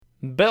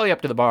Belly up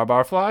to the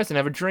Barflies and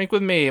have a drink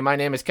with me. My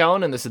name is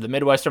Kellen, and this is the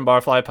Midwestern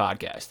Barfly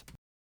podcast.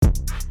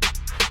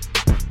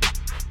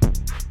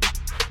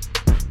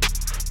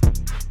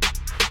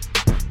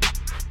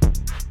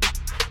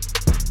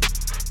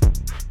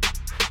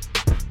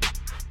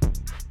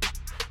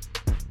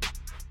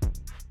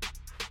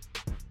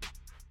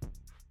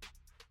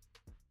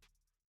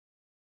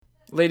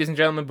 Ladies and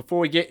gentlemen, before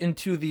we get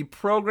into the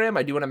program,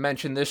 I do want to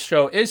mention this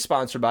show is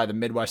sponsored by the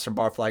Midwestern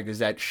Barfly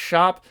Gazette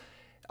shop.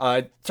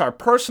 It's our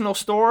personal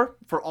store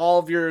for all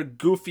of your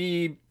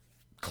goofy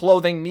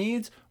clothing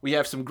needs. We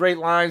have some great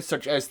lines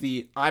such as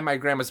the I'm My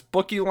Grandma's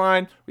Bookie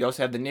line. We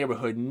also have the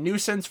Neighborhood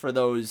Nuisance for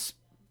those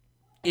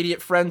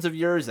idiot friends of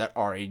yours that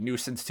are a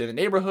nuisance to the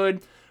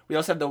neighborhood. We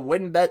also have the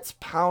WinBets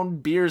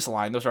Pound Beers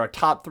line. Those are our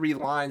top 3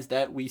 lines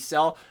that we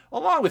sell,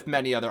 along with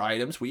many other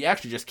items. We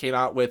actually just came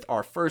out with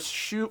our first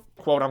shoe,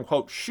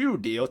 quote-unquote, shoe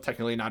deal.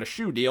 Technically not a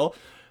shoe deal,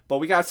 but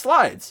we got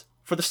slides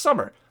for the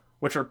summer,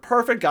 which are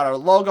perfect. Got our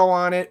logo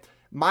on it.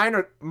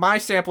 My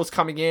sample's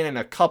coming in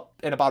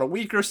about a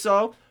week or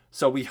so,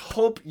 so we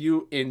hope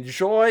you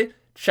enjoy.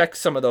 Check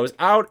some of those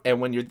out, and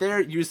when you're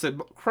there, use the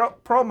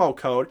promo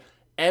code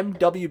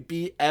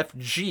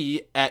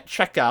MWBFG at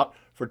checkout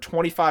for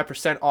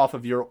 25% off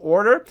of your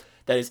order.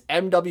 That is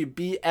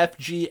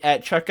MWBFG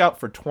at checkout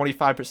for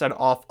 25%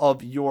 off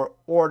of your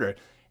order.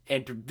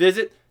 And to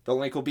visit, the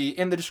link will be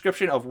in the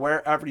description of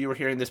wherever you are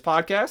hearing this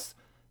podcast.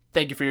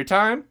 Thank you for your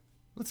time.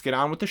 Let's get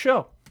on with the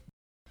show.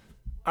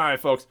 All right,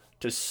 folks.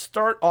 To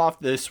start off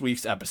this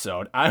week's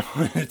episode, I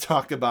want to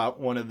talk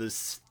about one of the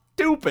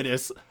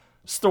stupidest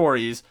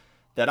stories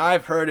that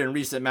I've heard in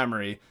recent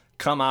memory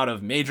come out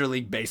of Major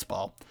League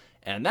Baseball.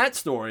 And that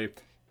story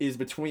is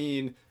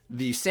between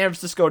the San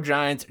Francisco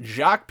Giants'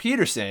 Joc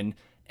Pederson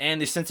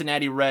and the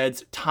Cincinnati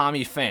Reds'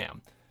 Tommy Pham.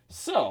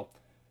 So,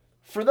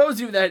 for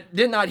those of you that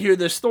did not hear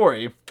this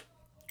story,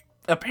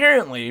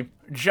 apparently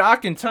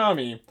Joc and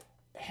Tommy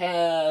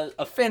had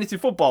a fantasy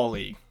football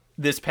league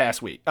this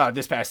past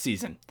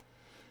season.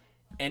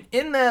 And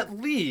in that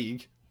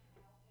league,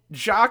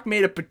 Joc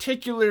made a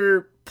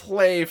particular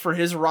play for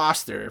his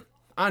roster,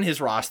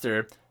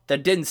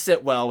 that didn't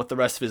sit well with the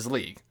rest of his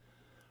league.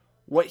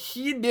 What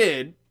he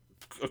did,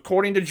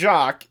 according to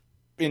Joc,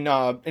 in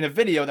a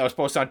video that was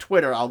posted on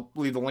Twitter, I'll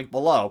leave the link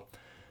below,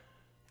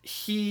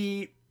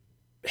 he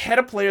had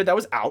a player that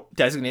was out,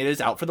 designated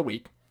as out for the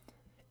week,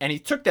 and he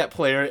took that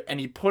player and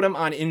he put him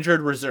on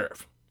injured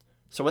reserve.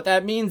 So what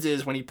that means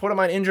is when he put him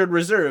on injured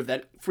reserve,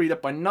 that freed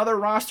up another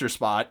roster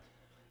spot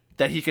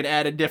that he could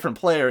add a different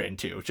player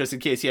into, just in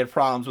case he had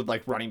problems with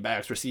like running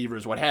backs,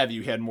 receivers, what have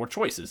you. He had more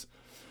choices.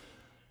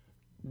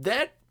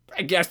 That,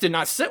 I guess, did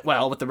not sit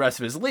well with the rest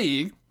of his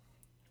league,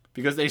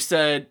 because they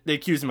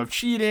accused him of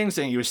cheating,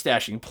 saying he was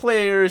stashing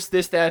players,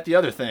 this, that, the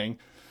other thing.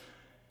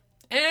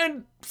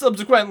 And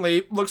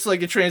subsequently, looks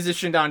like it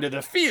transitioned onto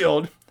the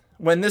field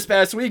when this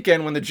past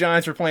weekend, when the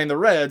Giants were playing the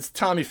Reds,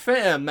 Tommy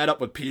Pham met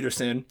up with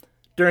Pederson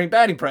during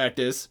batting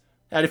practice,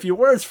 had a few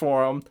words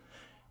for him,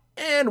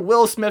 and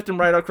Will Smithed him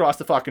right across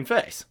the fucking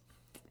face.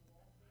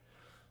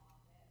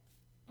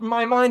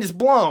 My mind is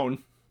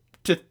blown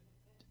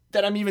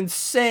that I'm even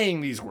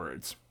saying these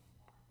words.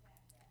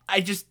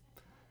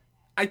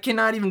 I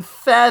cannot even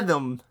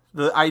fathom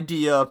the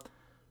idea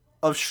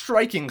of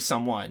striking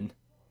someone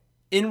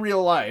in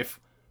real life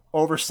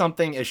over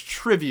something as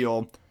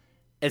trivial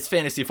as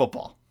fantasy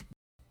football.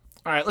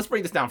 All right, let's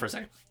break this down for a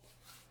second.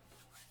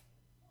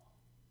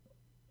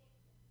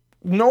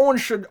 No one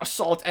should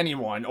assault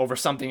anyone over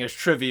something as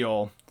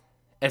trivial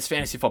as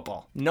fantasy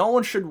football. No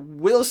one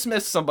should Will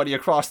Smith somebody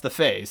across the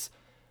face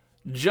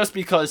just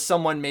because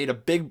someone made a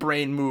big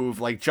brain move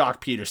like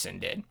Joc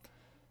Pederson did.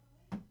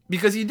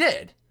 Because he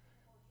did.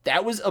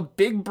 That was a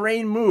big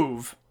brain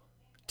move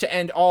to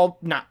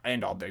not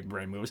end all big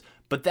brain moves,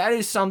 but that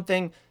is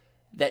something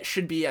that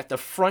should be at the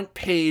front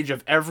page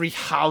of every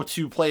how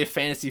to play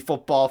fantasy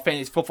football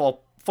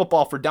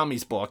for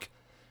dummies book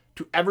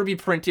to ever be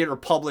printed or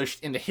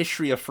published in the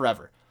history of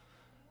forever.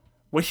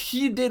 What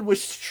he did was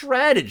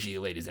strategy,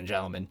 ladies and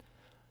gentlemen.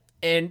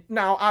 And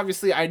now,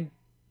 obviously, I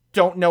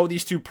don't know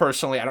these two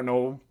personally. I don't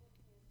know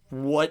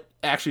what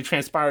actually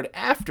transpired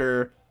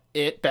after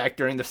it back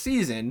during the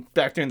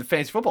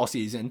fantasy football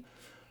season.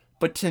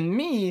 But to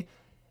me,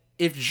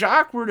 if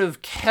Joc were to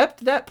have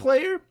kept that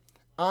player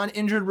on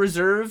injured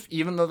reserve,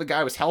 even though the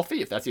guy was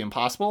healthy, if that's even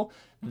possible,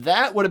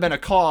 that would have been a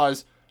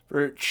cause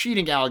for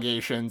cheating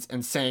allegations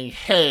and saying,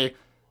 hey,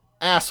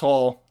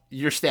 asshole,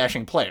 you're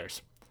stashing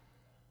players.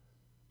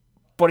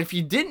 But if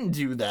he didn't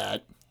do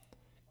that,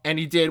 and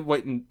he did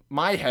what in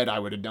my head I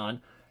would have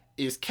done,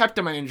 is kept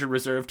him on injured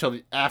reserve till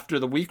after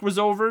the week was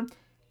over,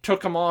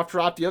 took him off,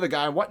 dropped the other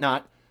guy, and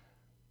whatnot,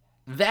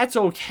 that's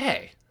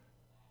okay.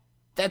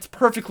 That's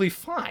perfectly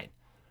fine.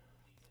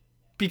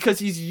 Because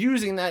he's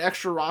using that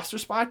extra roster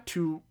spot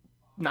to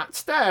not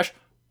stash,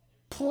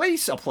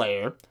 place a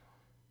player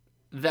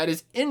that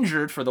is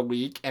injured for the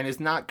week and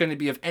is not going to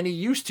be of any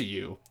use to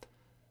you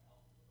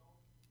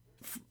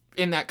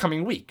in that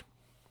coming week.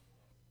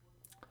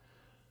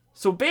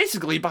 So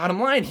basically, bottom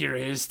line here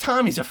is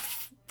Tommy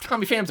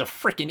Pham's a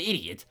freaking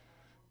idiot.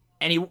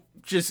 And he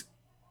just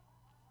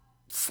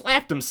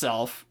slapped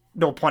himself,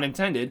 no pun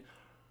intended,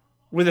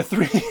 with a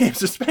 3-game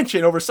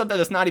suspension over something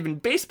that's not even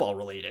baseball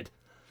related.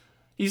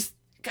 He's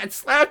got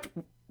slapped,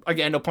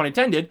 again, no pun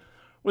intended,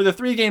 with a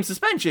 3-game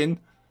suspension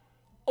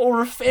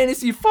over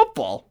fantasy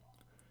football.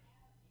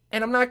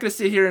 And I'm not going to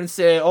sit here and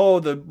say, oh,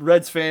 the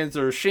Reds fans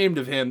are ashamed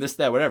of him, this,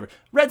 that, whatever.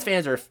 Reds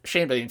fans are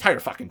ashamed of the entire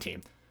fucking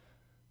team.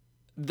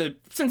 The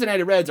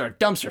Cincinnati Reds are a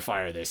dumpster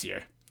fire this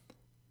year.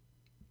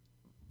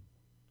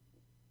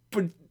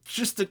 But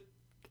just to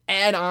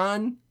add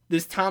on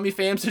this Tommy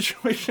Pham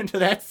situation to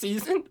that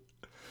season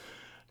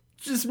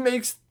just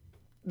makes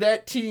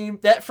that team,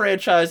 that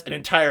franchise, an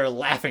entire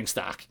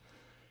laughingstock.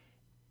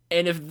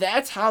 And if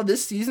that's how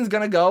this season's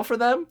going to go for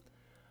them,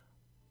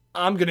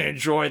 I'm going to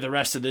enjoy the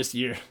rest of this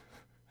year.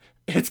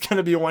 It's going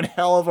to be one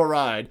hell of a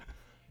ride.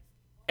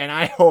 And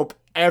I hope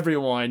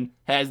everyone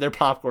has their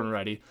popcorn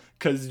ready,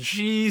 because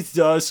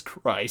Jesus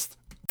Christ.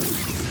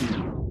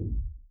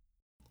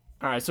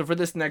 Alright, so for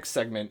this next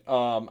segment,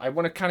 I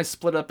want to kind of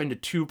split up into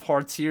 2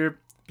 parts here,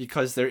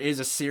 because there is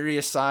a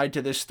serious side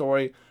to this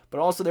story, but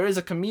also there is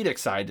a comedic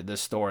side to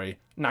this story.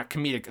 Not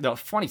comedic, the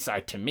funny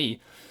side to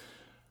me.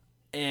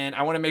 And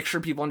I want to make sure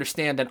people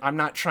understand that I'm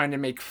not trying to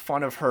make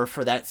fun of her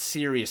for that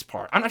serious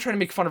part. I'm not trying to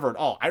make fun of her at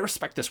all. I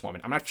respect this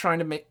woman. I'm not trying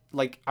to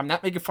I'm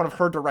not making fun of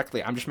her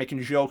directly. I'm just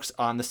making jokes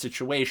on the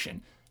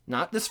situation.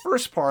 Not this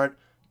first part,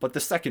 but the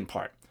second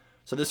part.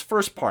 So this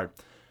first part,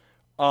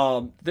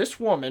 this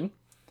woman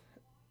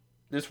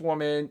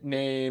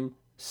named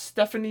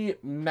Stephanie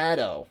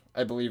Matto,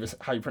 I believe is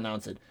how you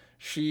pronounce it.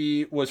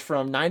 She was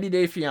from 90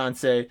 Day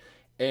Fiancé,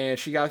 and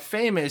she got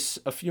famous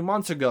a few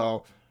months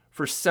ago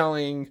for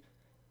selling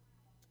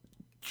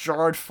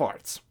jarred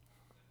farts.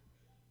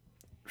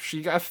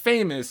 She got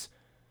famous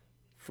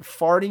for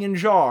farting in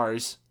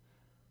jars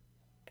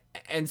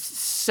and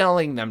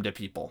selling them to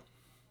people.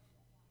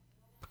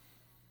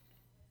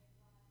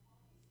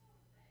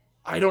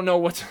 I don't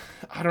know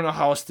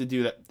how else to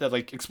do that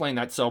explain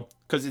that, so,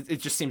 because it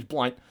just seems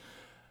blunt.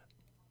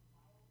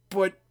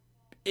 But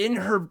in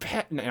her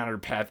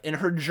in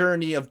her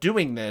journey of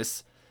doing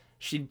this,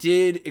 she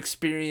did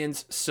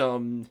experience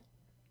some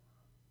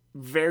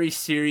very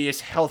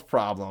serious health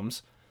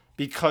problems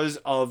because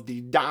of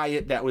the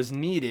diet that was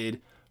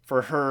needed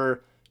for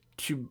her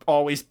to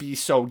always be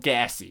so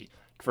gassy,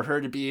 for her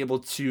to be able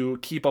to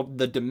keep up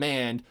the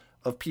demand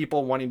of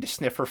people wanting to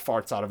sniff her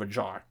farts out of a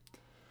jar.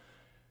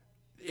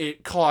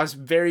 It caused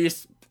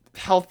various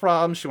health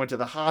problems. She went to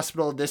the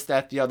hospital, this,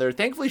 that, the other.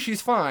 Thankfully,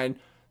 she's fine,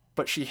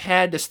 but she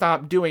had to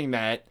stop doing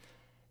that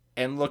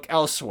and look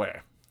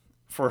elsewhere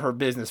for her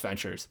business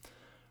ventures.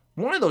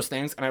 One of those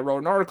things, and I wrote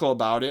an article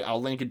about it,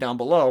 I'll link it down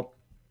below,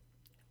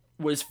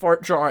 was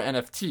fart jar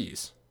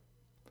NFTs.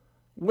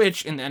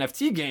 Which, in the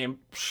NFT game,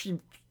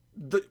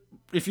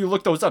 if you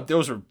look those up,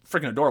 those are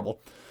freaking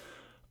adorable.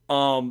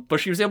 But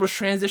she was able to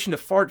transition to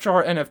fart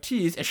jar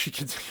NFTs, and she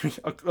continued,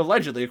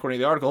 allegedly, according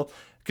to the article,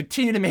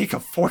 continued to make a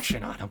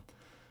fortune on them.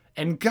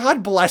 And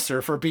God bless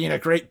her for being a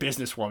great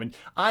businesswoman.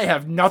 I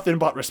have nothing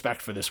but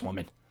respect for this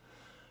woman.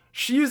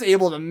 She was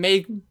able to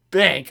make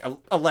bank,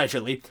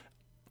 allegedly,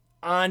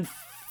 on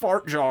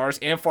fart jars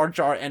and fart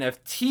jar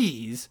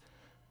NFTs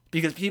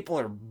because people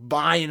are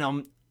buying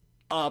them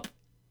up,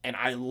 and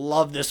I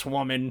love this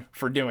woman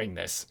for doing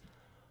this.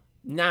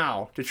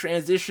 Now, to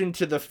transition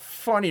to the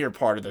funnier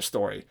part of the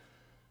story.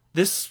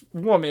 This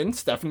woman,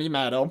 Stephanie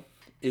Matto,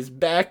 is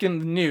back in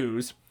the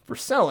news for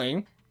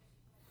selling,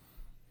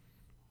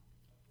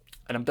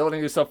 and I'm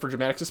building this up for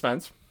dramatic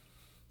suspense,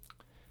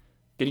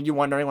 getting you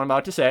wondering what I'm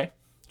about to say.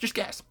 Just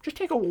guess. Just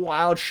take a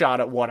wild shot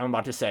at what I'm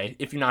about to say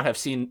if you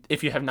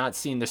have not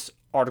seen this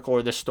article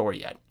or this story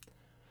yet.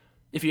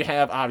 If you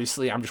have,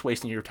 obviously, I'm just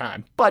wasting your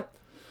time. But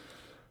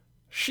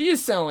she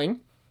is selling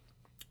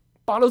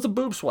bottles of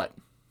boob sweat.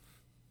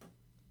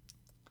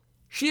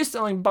 She is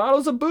selling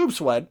bottles of boob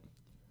sweat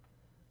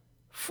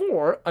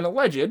for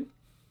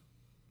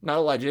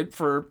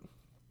for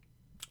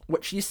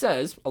what she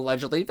says,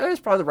 allegedly. That is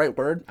probably the right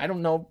word. I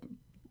don't know.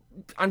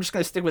 I'm just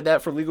going to stick with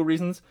that for legal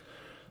reasons.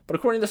 But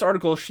according to this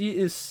article, she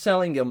is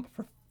selling them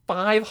for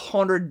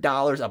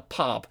 $500 a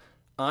pop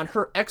on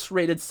her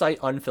X-rated site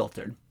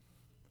Unfiltered.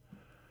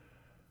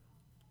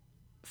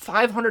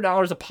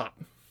 $500 a pop.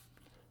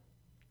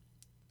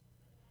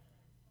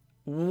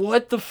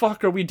 What the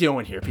fuck are we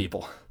doing here,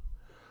 people?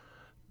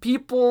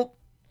 People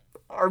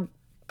are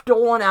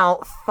doling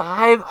out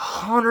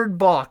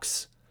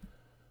 $500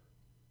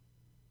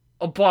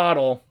 a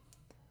bottle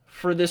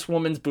for this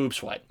woman's boob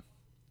sweat.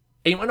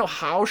 And you want to know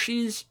how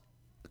she's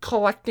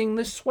collecting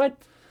this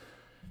sweat?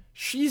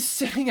 She's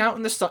sitting out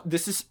in the sun.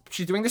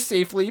 She's doing this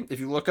safely. If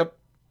you look up,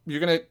 you're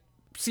going to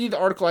see the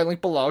article I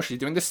linked below. She's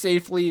doing this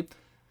safely.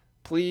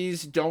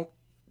 Please don't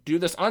do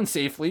this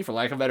unsafely, for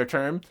lack of a better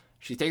term.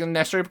 She's taking the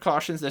necessary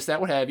precautions, this,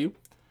 that, what have you.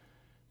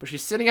 But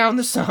she's sitting out in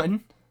the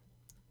sun.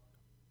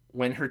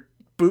 When her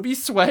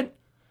boobies sweat,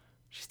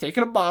 she's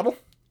taking a bottle,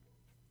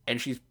 and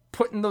she's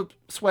putting the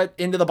sweat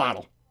into the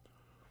bottle.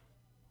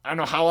 I don't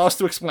know how else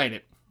to explain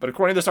it. But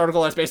according to this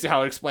article, that's basically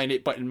how I explained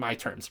it, but in my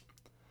terms.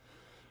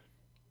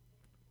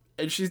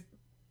 And she's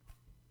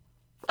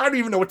I don't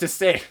even know what to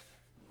say.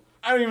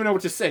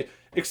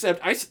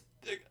 Except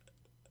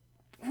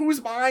who's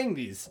buying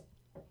these?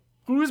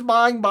 Who's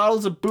buying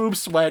bottles of boob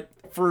sweat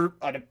for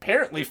an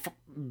apparently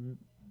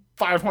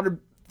 500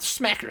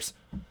 smackers?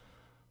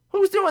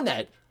 Who's doing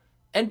that?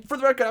 And for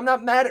the record, I'm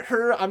not mad at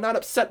her. I'm not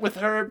upset with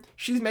her.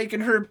 She's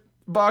making her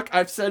buck.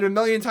 I've said a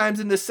million times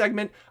in this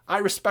segment, I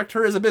respect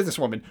her as a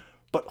businesswoman.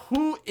 But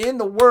who in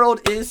the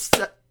world is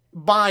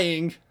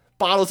buying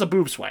bottles of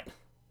boob sweat?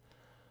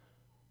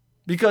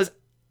 Because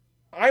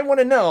I want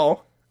to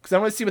know, because I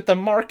want to see what the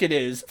market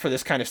is for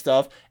this kind of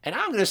stuff, and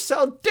I'm going to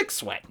sell dick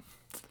sweat.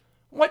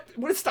 What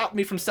would stop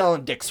me from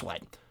selling dick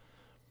sweat?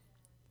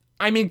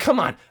 I mean, come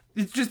on.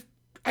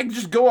 I can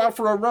just go out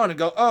for a run and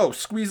go, oh,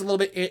 squeeze a little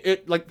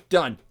bit, like,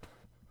 done.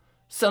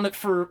 Selling it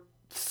for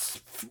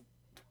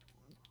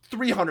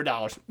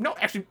 $300. No,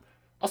 actually,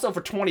 I'll sell it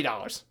for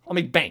 $20. I'll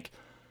make bank.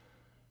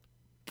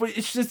 But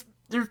it's just,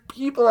 there's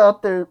people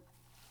out there,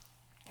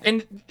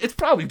 and it's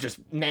probably just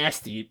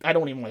nasty. I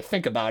don't even want to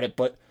think about it,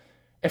 but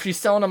if she's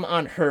selling them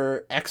on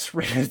her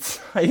X-rated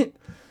site,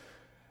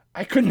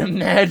 I couldn't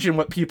imagine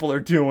what people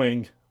are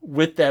doing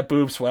with that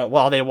boob sweat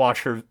while they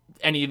watch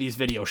any of these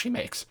videos she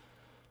makes.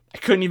 I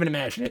couldn't even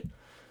imagine it.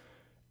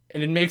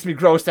 And it makes me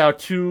grossed out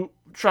to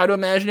try to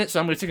imagine it, so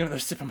I'm going to take another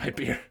sip of my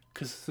beer.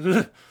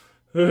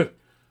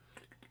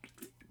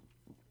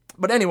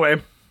 But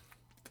anyway,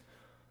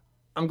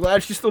 I'm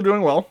glad she's still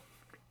doing well.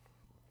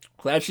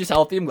 Glad she's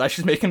healthy. I'm glad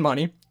she's making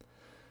money.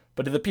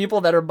 But to the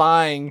people that are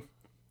buying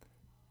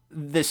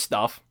this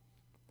stuff,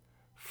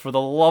 for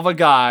the love of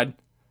God,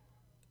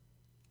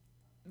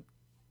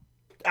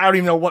 I don't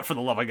even know what for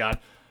the love of God.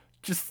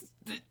 Just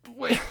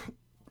wait.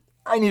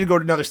 I need to go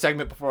to another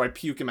segment before I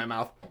puke in my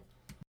mouth.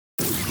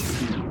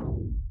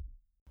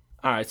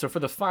 All right, so for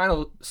the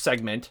final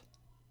segment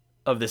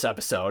of this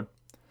episode,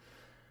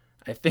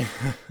 I think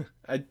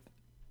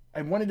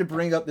I wanted to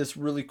bring up this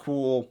really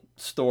cool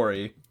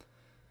story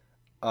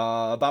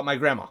about my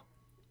grandma,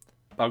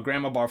 about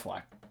Grandma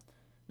Barfly.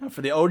 Now,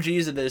 for the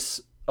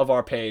OGs of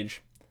our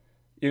page,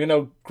 you're gonna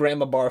know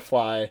Grandma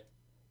Barfly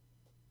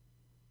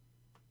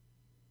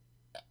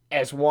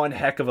as one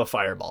heck of a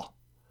fireball.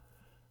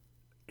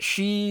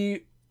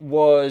 She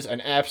was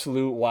an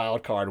absolute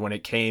wild card when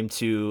it came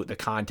to the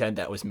content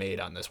that was made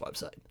on this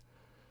website.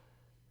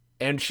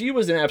 And she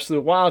was an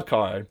absolute wild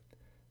card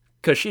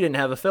because she didn't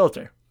have a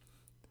filter.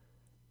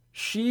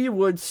 She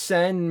would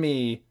send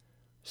me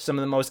some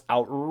of the most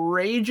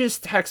outrageous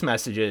text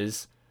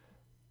messages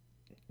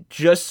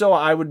just so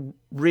I would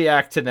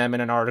react to them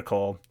in an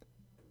article.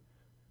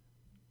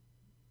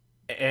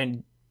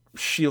 And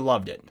she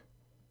loved it.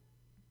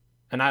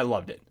 And I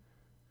loved it.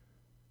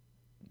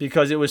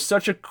 Because it was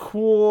such a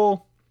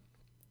cool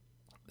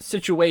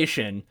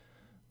situation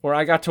where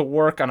I got to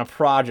work on a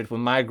project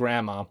with my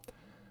grandma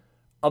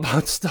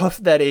about stuff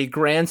that a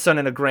grandson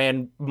and a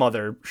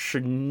grandmother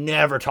should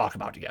never talk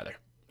about together.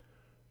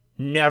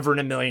 Never in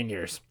a million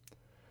years.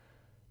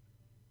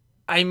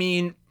 I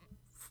mean,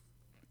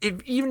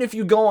 even if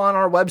you go on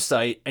our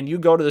website and you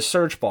go to the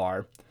search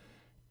bar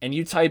and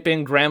you type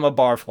in Grandma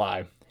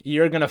Barfly,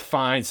 you're going to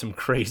find some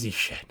crazy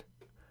shit.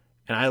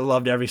 And I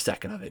loved every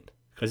second of it.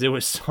 Because it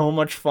was so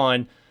much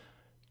fun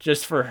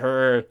just for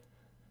her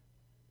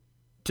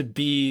to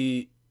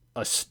be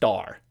a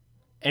star.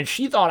 And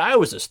she thought I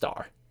was a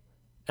star.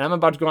 And I'm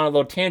about to go on a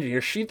little tangent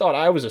here. She thought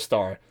I was a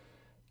star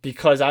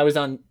because I was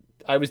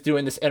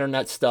doing this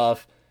internet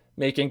stuff,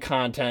 making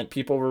content.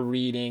 People were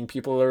reading,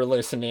 people were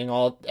listening,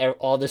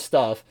 all this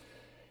stuff.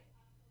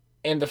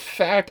 And the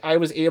fact I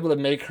was able to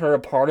make her a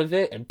part of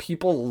it and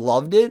people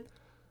loved it,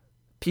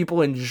 people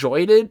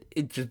enjoyed it,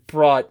 it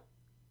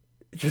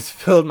just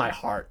filled my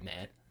heart,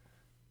 man.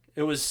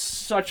 It was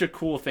such a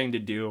cool thing to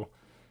do.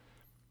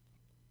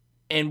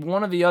 And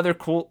one of the other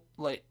cool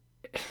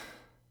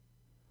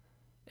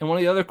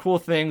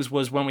things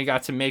was when we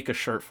got to make a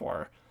shirt for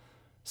her.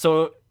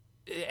 So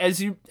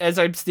as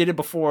I've stated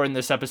before in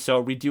this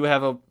episode, we do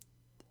have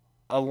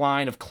a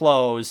line of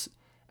clothes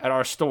at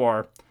our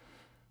store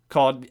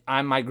called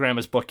I'm My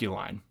Grandma's Bookie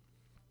line.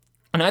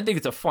 And I think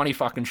it's a funny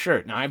fucking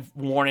shirt. And I've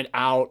worn it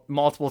out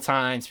multiple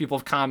times. People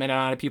have commented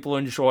on it. People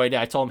enjoyed it.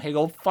 I told them, hey,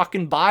 go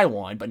fucking buy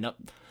one. But no.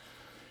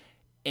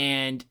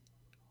 And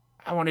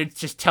I wanted to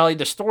just tell you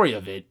the story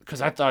of it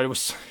because I thought it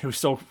was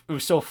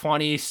so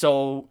funny.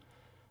 So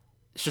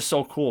it's just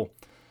so cool.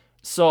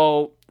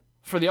 So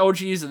for the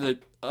OGs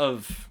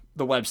of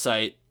the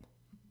website,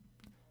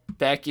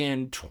 back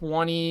in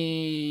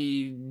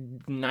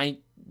 2019,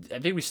 I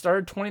think we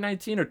started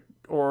 2019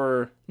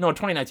 or no,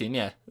 2019.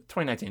 Yeah,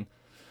 2019.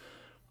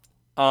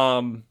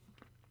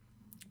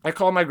 I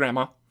called my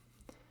grandma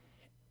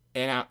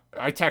and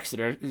I texted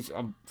her.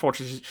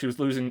 Unfortunately, she was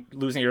losing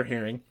her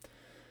hearing.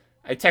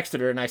 I texted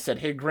her and I said,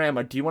 hey,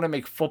 Grandma, do you want to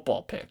make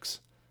football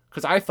picks?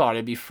 Because I thought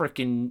it'd be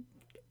funny.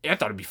 I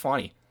thought it'd be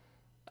funny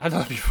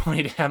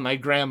to have my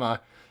grandma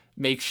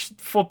make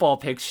football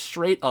picks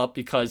straight up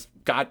because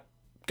God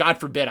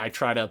forbid I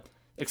try to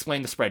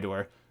explain the spread to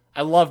her.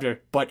 I loved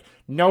her, but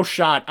no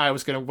shot I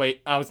was going to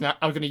wait. I was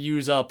going to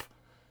use up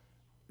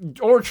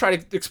or try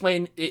to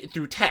explain it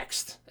through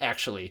text,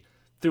 actually,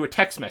 through a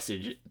text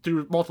message,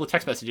 through multiple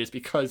text messages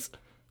because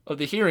of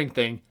the hearing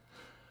thing.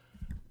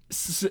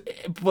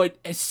 But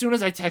as soon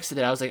as I texted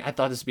it, I was like, I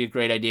thought this would be a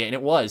great idea, and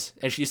it was.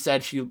 And she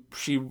said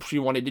she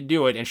wanted to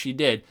do it, and she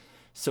did.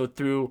 So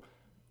through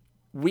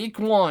week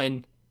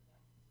 1,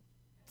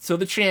 so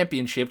the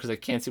championship, because I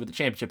can't see what the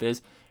championship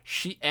is,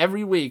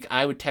 every week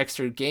I would text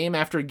her game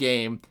after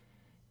game,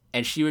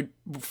 and she would,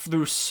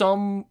 through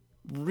some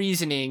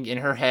reasoning in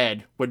her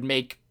head, would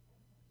make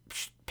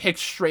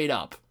picks straight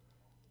up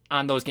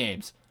on those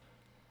games.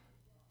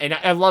 And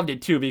I loved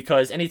it, too,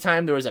 because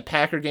anytime there was a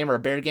Packer game or a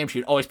Bear game, she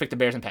would always pick the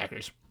Bears and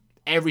Packers.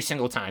 Every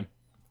single time.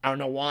 I don't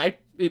know why.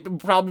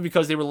 Probably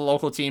because they were the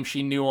local team.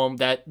 She knew them,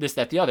 that,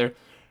 the other.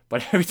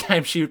 But every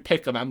time she would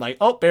pick them, I'm like,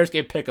 oh, Bears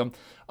game, pick them.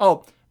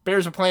 Oh,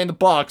 Bears are playing the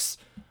Bucks.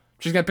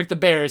 She's going to pick the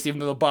Bears, even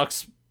though the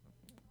Bucks,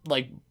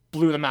 like,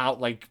 blew them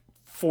out, like,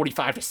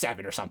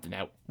 45-7 or something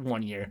that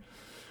one year.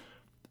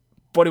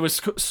 But it was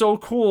so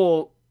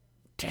cool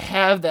to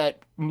have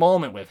that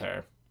moment with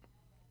her.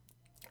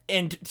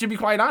 And to be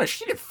quite honest,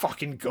 she did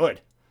fucking good.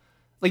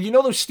 Like, you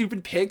know those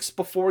stupid picks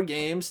before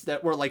games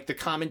that were, like, the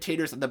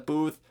commentators at the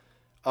booth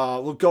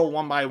will go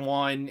one by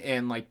one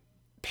and, like,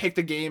 pick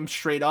the game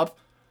straight up?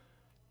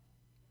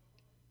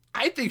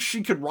 I think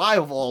she could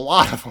rival a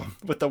lot of them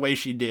with the way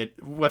she did,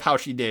 with how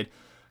she did.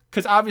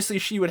 Because obviously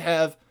she would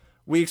have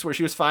weeks where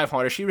she was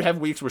 500. She would have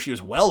weeks where she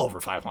was well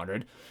over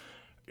 500.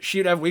 She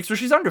would have weeks where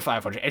she's under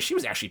 500. And she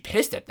was actually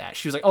pissed at that.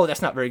 She was like, oh,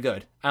 that's not very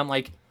good. I'm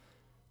like,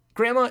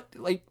 Grandma,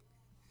 like,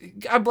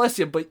 God bless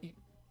you, but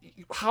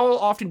how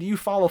often do you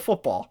follow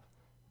football?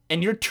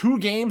 And you're 2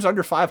 games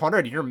under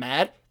 500 and you're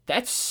mad?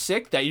 That's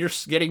sick that you're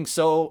getting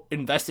so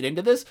invested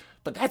into this,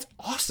 but that's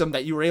awesome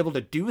that you were able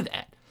to do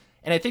that.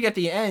 And I think at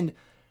the end,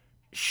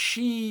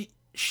 she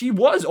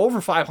was over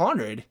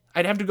 500.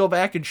 I'd have to go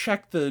back and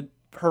check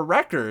her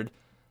record,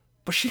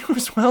 but she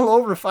was well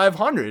over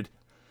 500.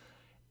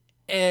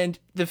 And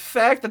the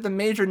fact that the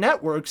major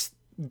networks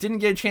didn't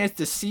get a chance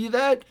to see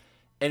that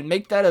and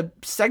make that a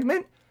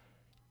segment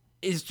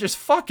is just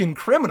fucking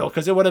criminal,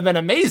 because it would have been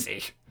amazing.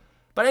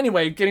 But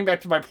anyway, getting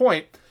back to my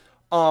point,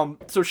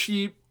 so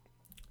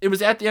it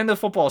was at the end of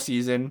the football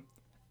season,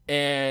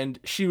 and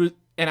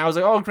I was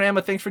like, oh,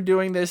 Grandma, thanks for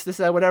doing this,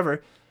 that,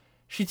 whatever.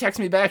 She texts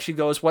me back, she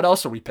goes, what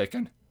else are we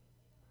picking?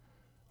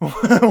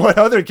 What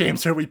other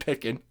games are we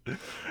picking?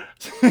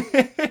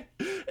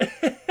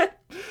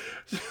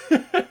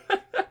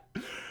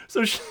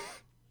 So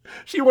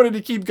she wanted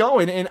to keep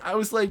going, and I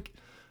was like,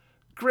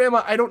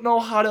 Grandma, I don't know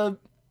how to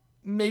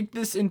make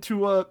this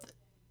into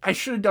I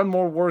should have done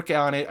more work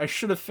on it. I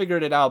should have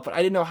figured it out, but I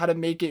didn't know how to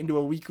make it into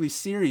a weekly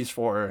series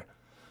for her.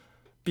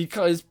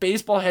 Because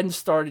baseball hadn't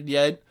started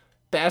yet.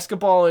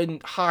 Basketball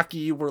and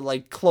hockey were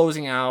like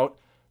closing out.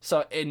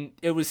 So, and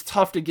it was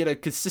tough to get a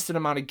consistent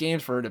amount of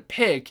games for her to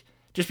pick.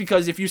 Just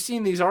because if you've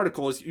seen these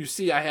articles, you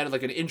see I had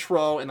like an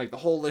intro and like the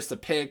whole list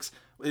of picks.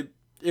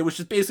 It was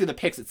just basically the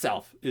picks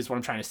itself, is what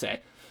I'm trying to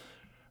say.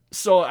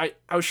 So I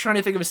was trying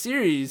to think of a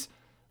series,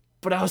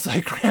 but I was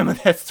like, Grandma,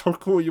 that's so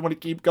cool. You want to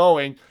keep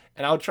going?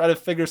 And I'll try to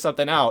figure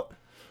something out.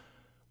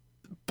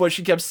 But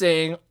she kept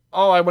saying,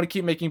 oh, I want to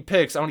keep making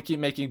picks. And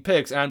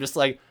I'm just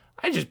like,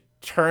 I just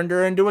turned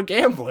her into a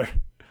gambler.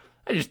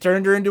 I just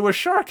turned her into a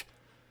shark.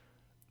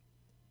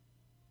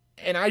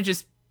 And I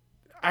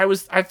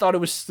thought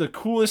it was the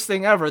coolest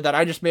thing ever that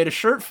I just made a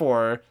shirt for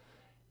her.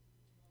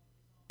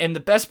 And the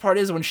best part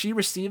is when she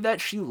received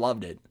that, she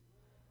loved it.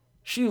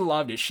 She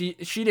loved it. She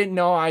didn't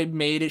know I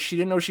made it. She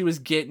didn't know she was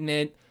getting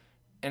it.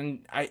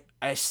 And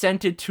I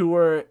sent it to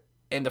her,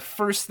 and the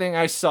first thing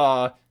I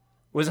saw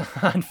was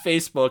on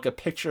Facebook a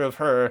picture of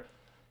her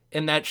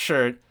in that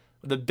shirt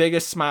with the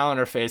biggest smile on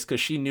her face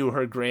because she knew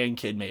her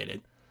grandkid made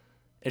it.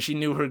 And she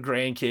knew her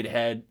grandkid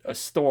had a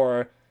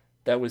store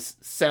that was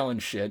selling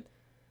shit.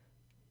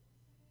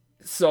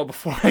 So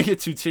before I get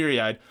too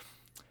teary-eyed,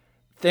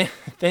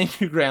 thank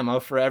you, Grandma,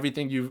 for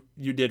everything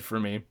you did for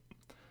me.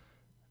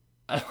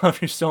 I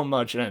love you so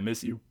much, and I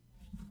miss you.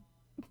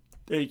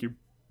 Thank you.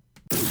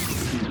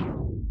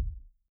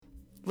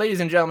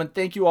 Ladies and gentlemen,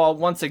 thank you all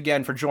once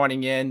again for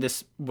joining in.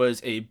 This was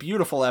a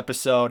beautiful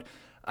episode.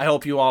 I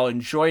hope you all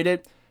enjoyed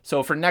it.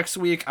 So for next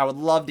week, I would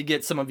love to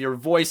get some of your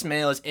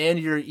voicemails and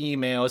your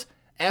emails.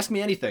 Ask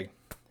me anything.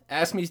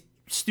 Ask me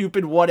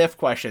stupid what-if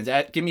questions.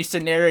 Give me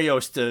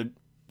scenarios to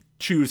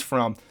choose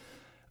from.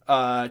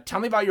 Tell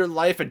me about your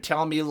life and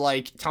tell me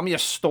a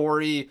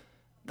story,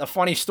 a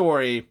funny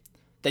story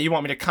that you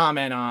want me to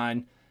comment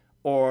on.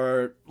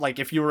 Or like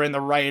if you were in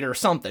the right or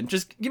something.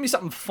 Just give me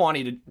something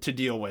funny to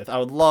deal with. I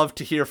would love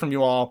to hear from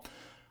you all.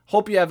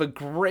 Hope you have a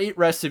great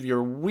rest of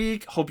your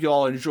week. Hope you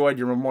all enjoyed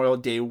your Memorial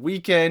Day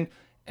weekend.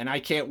 And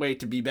I can't wait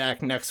to be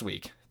back next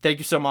week. Thank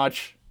you so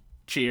much.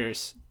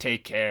 Cheers.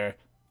 Take care.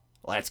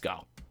 Let's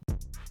go.